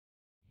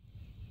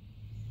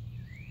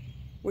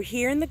We're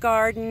here in the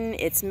garden.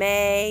 It's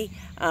May.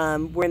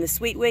 We're in the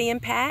Sweet William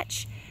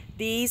patch.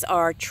 These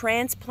are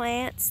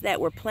transplants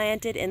that were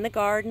planted in the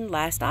garden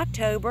last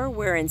October.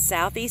 We're in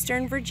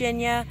southeastern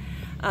Virginia,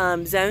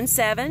 zone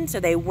 7, so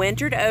they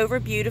wintered over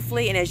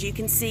beautifully, and as you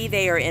can see,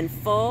 they are in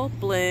full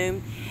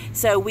bloom.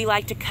 So we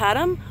like to cut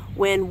them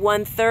when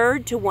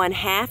 1/3 to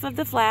 1/2 of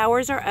the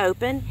flowers are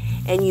open,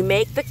 and you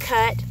make the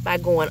cut by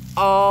going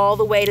all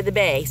the way to the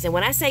base. And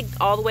when I say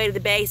all the way to the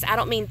base, I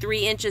don't mean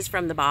 3 inches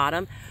from the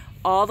bottom,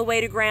 all the way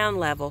to ground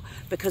level,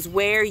 because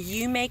where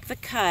you make the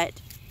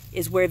cut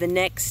is where the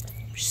next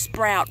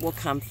sprout will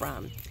come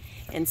from.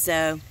 And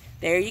so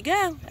there you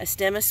go, a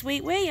stem of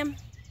Sweet William.